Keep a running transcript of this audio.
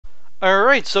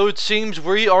Alright, so it seems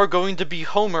we are going to be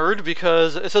homered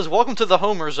because it says welcome to the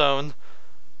Homer Zone.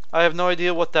 I have no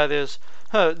idea what that is.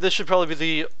 This should probably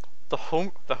be the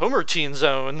Homer Teen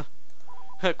Zone.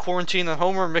 Quarantine and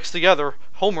Homer mixed together.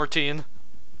 Homer Teen.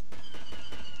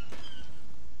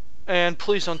 And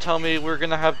please don't tell me we're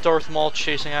gonna have Darth Maul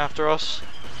chasing after us.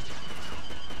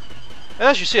 And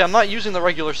as you see, I'm not using the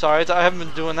regular sides. I haven't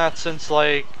been doing that since,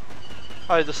 like,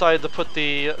 I decided to put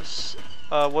the,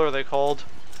 what are they called?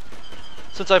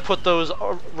 Since I put those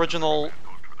original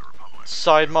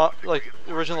side mod,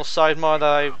 that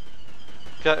I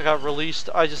got released,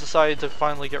 I just decided to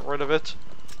finally get rid of it.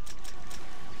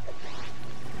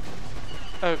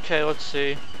 Okay, let's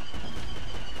see.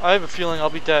 I have a feeling I'll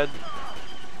be dead.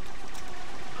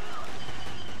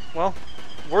 Well,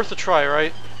 worth a try,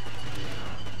 right?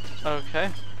 Okay.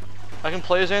 I can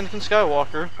play as Anakin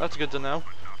Skywalker. That's good to know.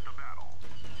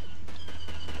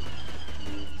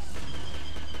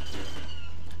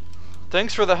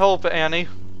 Thanks for the help, Annie.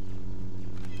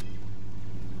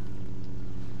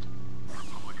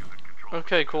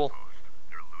 Okay, cool.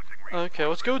 Okay,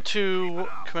 let's go to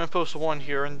Command Post 1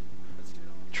 here and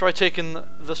try taking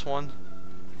this one.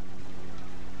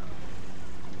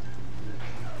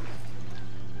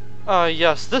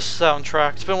 Yes, this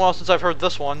soundtrack. It's been a while since I've heard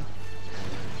this one.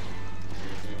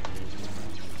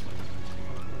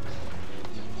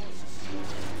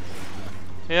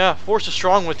 Yeah, Force is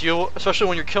strong with you, especially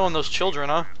when you're killing those children,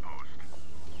 huh?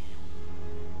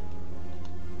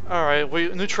 Alright, we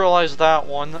neutralized that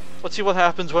one. Let's see what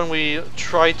happens when we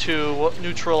try to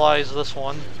neutralize this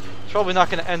one. It's probably not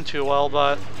going to end too well,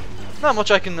 but not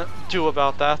much I can do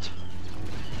about that.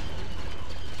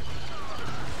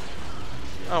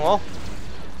 Oh well.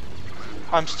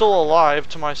 I'm still alive,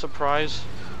 to my surprise.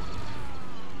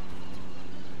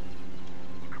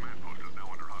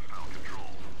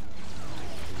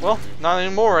 Well, not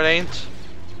anymore, it ain't.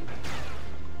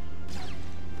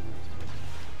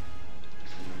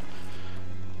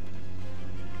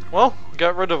 Well,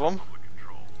 got rid of them.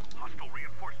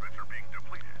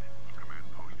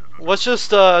 Let's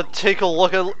just take a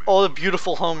look at all the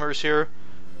beautiful homers here.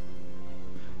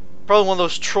 Probably one of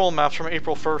those troll maps from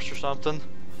April 1st or something.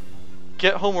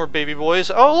 Get homeward, baby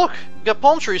boys. Oh look, we got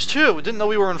palm trees too. Didn't know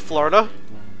we were in Florida.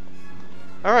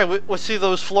 Alright, let's see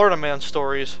those Florida Man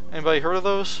stories. Anybody heard of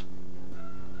those?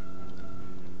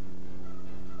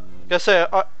 Gotta say,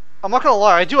 I'm not gonna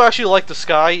lie, I do actually like the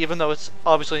sky, even though it's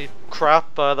obviously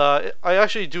crap, but I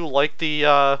actually do like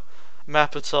the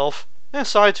map itself. And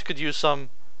sides could use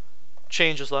some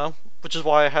changes though, which is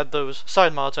why I had those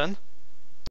side mods in.